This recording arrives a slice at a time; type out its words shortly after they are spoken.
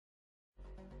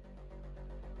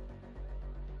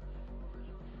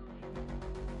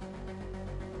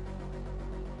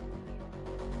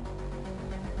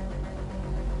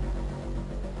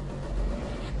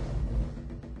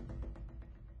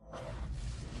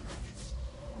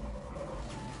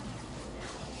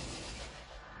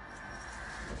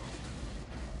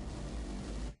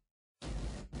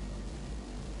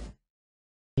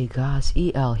Hey guys,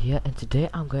 EL here, and today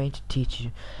I'm going to teach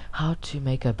you how to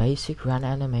make a basic run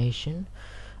animation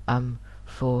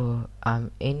for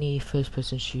any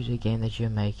first-person shooter game that you're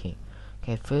making.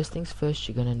 Okay, first things first,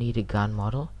 you're gonna need a gun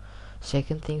model.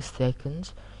 Second things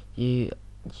second, you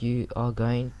are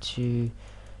going to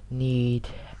need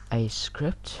a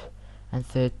script, and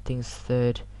third things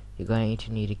third, you're going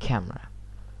to need a camera.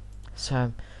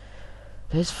 So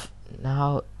let's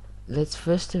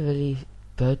first of all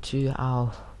go to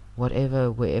our wherever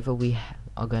we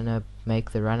are gonna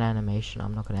make the run animation.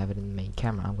 I'm not gonna have it in the main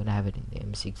camera, I'm gonna have it in the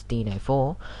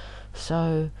M16A4.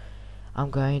 So I'm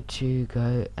going to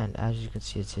go, and as you can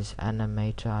see it says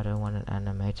animator. I don't want an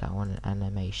animator, I want an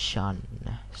animation.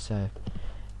 So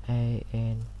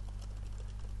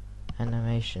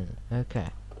animation. Okay,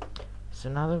 so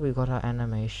now that we've got our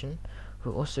animation,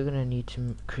 we're also gonna need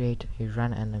to create a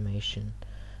run animation.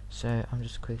 So I'm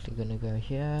just quickly gonna go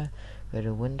here, go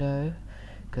to window,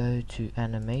 go to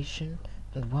animation,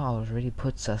 and wow, it already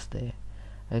puts us there.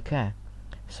 Okay,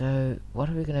 so what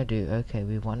are we gonna do? Okay,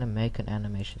 we want to make an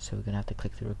animation, so we're gonna have to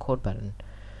click the record button.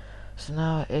 So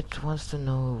now it wants to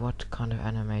know what kind of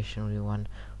animation we want,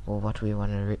 or what we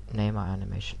want to name our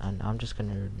animation, and I'm just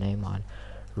gonna name mine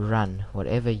run,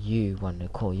 whatever you want to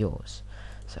call yours.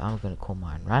 So I'm gonna call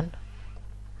mine run.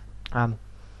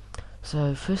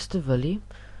 So first of all,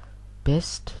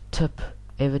 best tip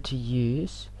ever to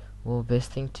use, or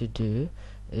best thing to do,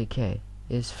 okay,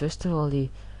 is first of all,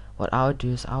 what I would do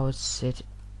is I would set,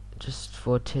 just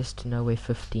for a test, to know where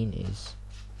 15 is.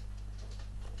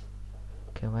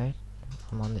 Okay, wait,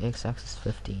 I'm on the x-axis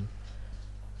 15.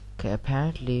 Okay,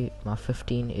 apparently my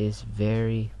 15 is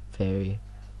very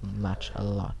much a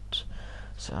lot,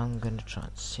 so I'm gonna try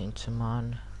and center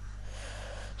mine.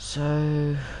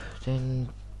 So then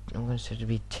I'm gonna set it to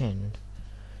be 10.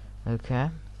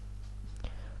 Okay,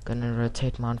 gonna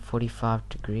rotate mine 45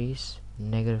 degrees,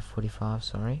 negative 45,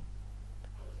 sorry.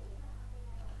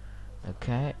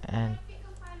 Okay, and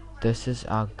this is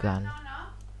our gun.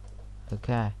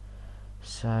 Okay,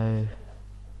 so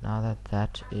now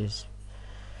that is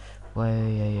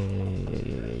wait.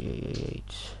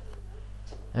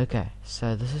 Okay,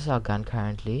 so this is our gun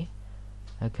currently.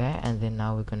 Okay, and then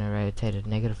now we're gonna rotate it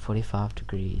negative 45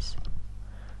 degrees.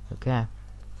 Okay,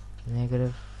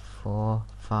 negative 4,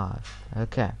 5.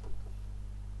 Okay.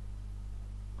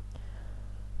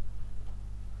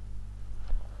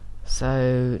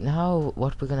 So now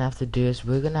what we're gonna have to do is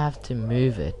we're gonna have to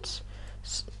move it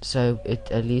so it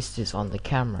at least is on the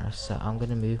camera. So I'm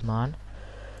gonna move mine.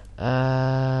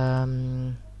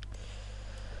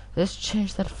 Let's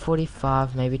change that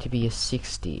 45 maybe to be a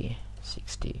 60.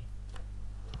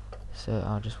 So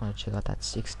I just want to check out that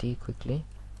 60 quickly.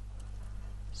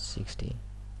 60.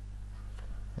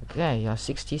 Okay, yeah,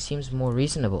 60 seems more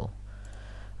reasonable.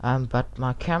 But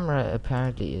my camera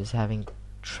apparently is having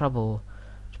trouble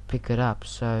to pick it up.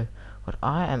 So what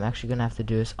I am actually gonna have to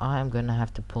do is I am gonna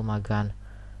have to pull my gun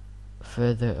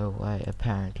further away,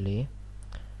 apparently.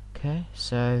 Okay,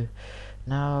 so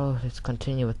now let's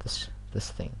continue with this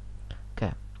thing.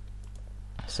 Okay,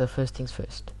 so first things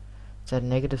first, it's at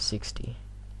negative 60,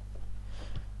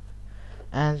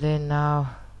 and then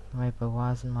now, wait, but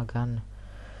why isn't my gun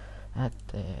at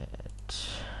that?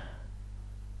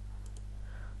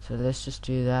 So let's just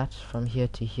do that from here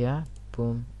to here.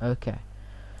 Boom. Okay,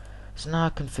 so now I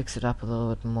can fix it up a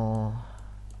little bit more.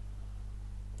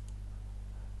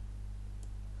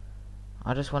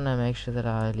 I just want to make sure that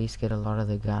I at least get a lot of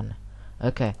the gun.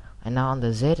 Okay, and now on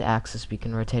the Z axis we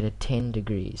can rotate it 10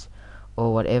 degrees,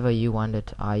 or whatever you want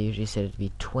it. I usually set it to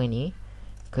be 20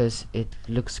 because it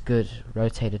looks good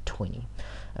rotated 20.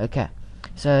 Okay,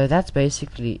 so that's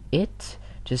basically it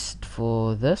just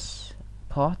for this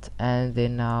part, and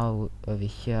then now over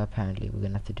here apparently we're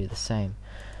gonna have to do the same.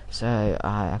 So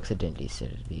I accidentally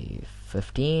set it to be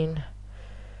 15,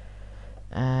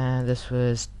 and this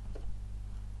was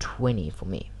 20 for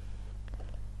me.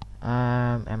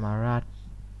 Am I right?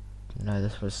 No,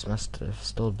 this must have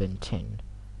still been 10.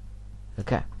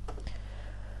 Okay,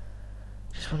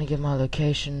 just want to get my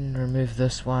location, remove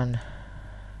this one,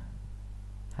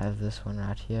 have this one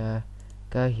right here,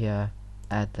 go here,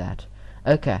 add that.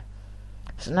 Okay,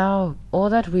 so now all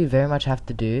that we very much have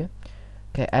to do,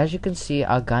 okay, as you can see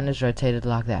our gun is rotated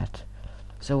like that.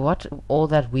 So what all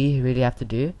that we really have to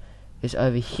do is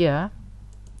over here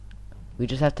we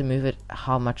just have to move it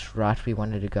how much right we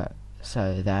want it to go.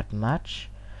 So that much.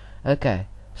 Okay,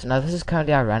 so now this is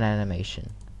currently our run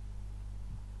animation.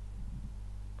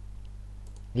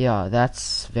 Yeah,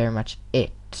 that's very much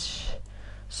it.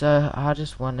 So I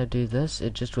just want to do this.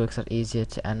 It just works out easier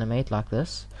to animate like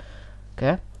this.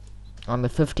 Okay, on the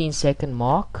 15-second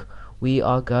mark we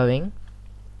are going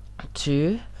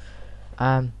to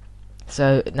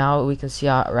so now we can see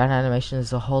our run animation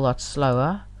is a whole lot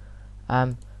slower.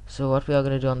 So what we are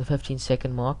going to do on the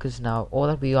 15-second mark is now all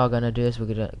that we are going to do is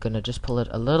we're going to just pull it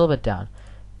a little bit down,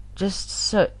 just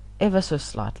so ever so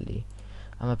slightly.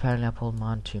 Apparently I pulled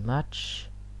mine too much.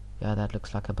 Yeah, that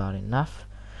looks like about enough.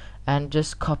 And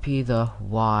just copy the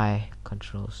Y,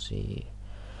 Control C,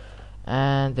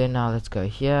 and then now let's go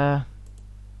here,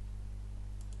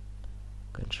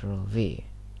 Control V.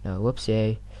 No,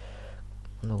 whoopsie.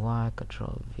 On the Y,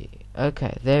 Control V.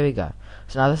 Okay, there we go.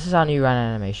 So now this is our new run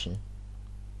animation.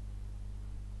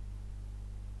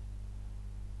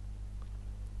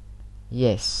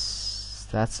 Yes,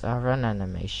 that's our run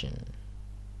animation.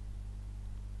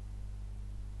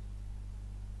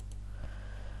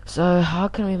 So how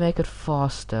can we make it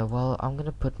faster? Well, I'm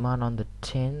gonna put mine on the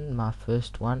 10, my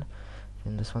first one,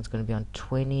 and this one's gonna be on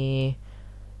 20,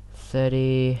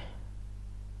 30,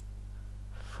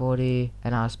 40,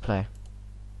 and now let's play.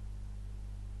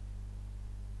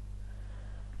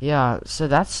 Yeah, so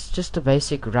that's just a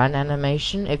basic run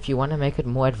animation. If you want to make it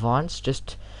more advanced,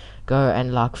 just go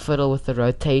and like fiddle with the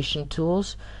rotation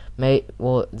tools, the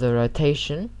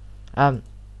rotation, and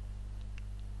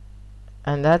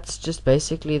that's just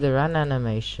basically the run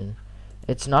animation.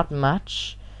 It's not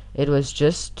much. It was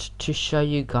just to show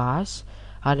you guys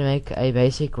how to make a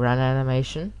basic run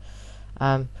animation.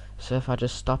 So if I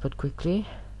just stop it quickly,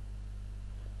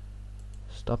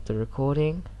 stop the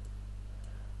recording,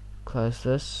 close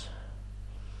this,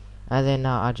 and then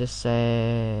now I just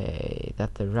say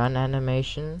that the run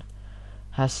animation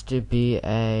has to be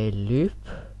a loop,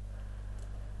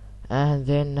 and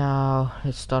then now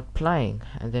let's start playing,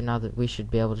 and then now that we should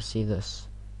be able to see this,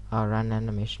 our run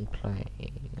animation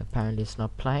playing. Apparently it's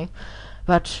not playing,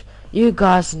 but you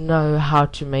guys know how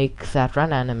to make that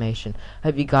run animation.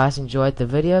 Hope you guys enjoyed the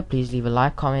video. Please leave a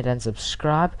like, comment, and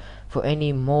subscribe for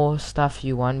any more stuff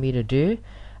you want me to do,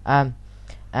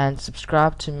 and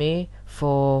subscribe to me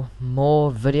for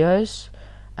more videos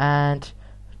and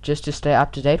just to stay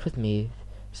up to date with me.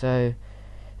 So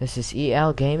this is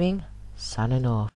EL Gaming signing off.